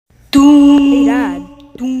Hey, Dad.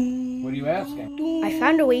 What are you asking? I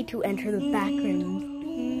found a way to enter the backrooms.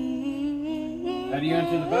 How do you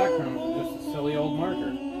enter the backrooms with just a silly old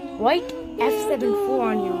marker? Write F74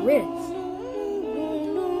 on your wrist.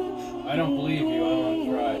 I don't believe you. I want to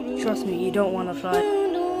try. Trust me, you don't want to try. So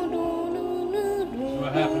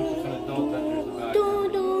what happens if an adult enters the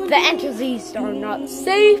backroom? The entities are not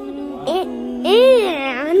safe, and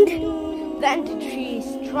the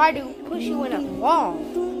entities try to push you in a wall.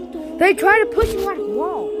 They try to push you in a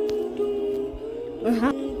wall.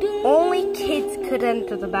 Only kids could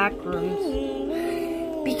enter the backrooms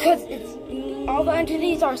because all the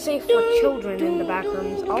entities are safe for children in the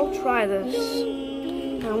backrooms. I'll try this.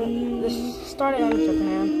 This started in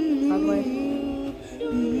Japan, by the way.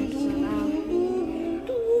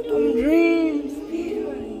 Dreams.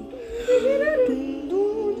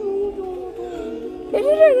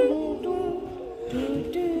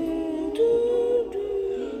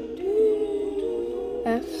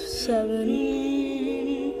 F7.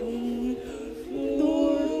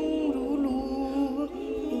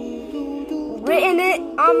 Written it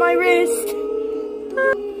on my wrist.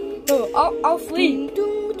 Oh, I'll sleep.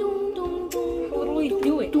 How do we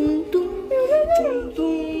do it?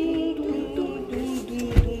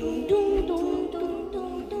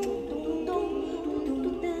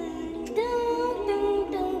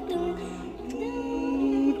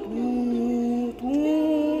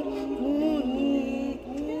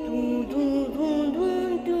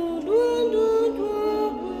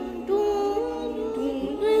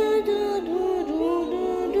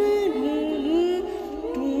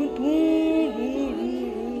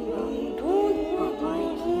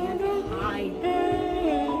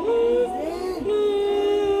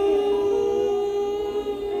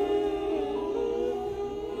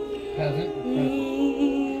 Present or present?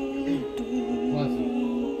 Pleasant.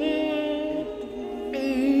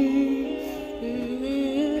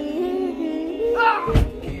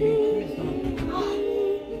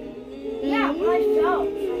 Yeah, but I fell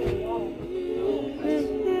from the wall.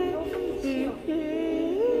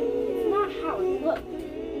 It's not how it looked.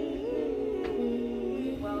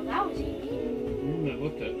 Well, that was easy. That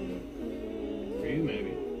looked at for you,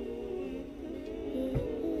 maybe.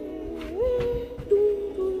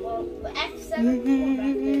 Well, the F74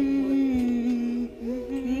 back there.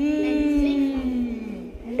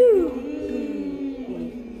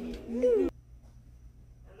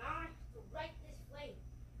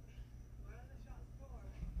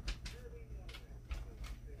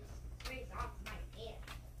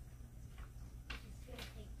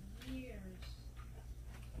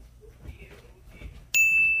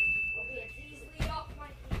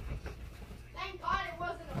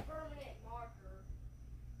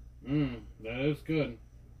 That is good.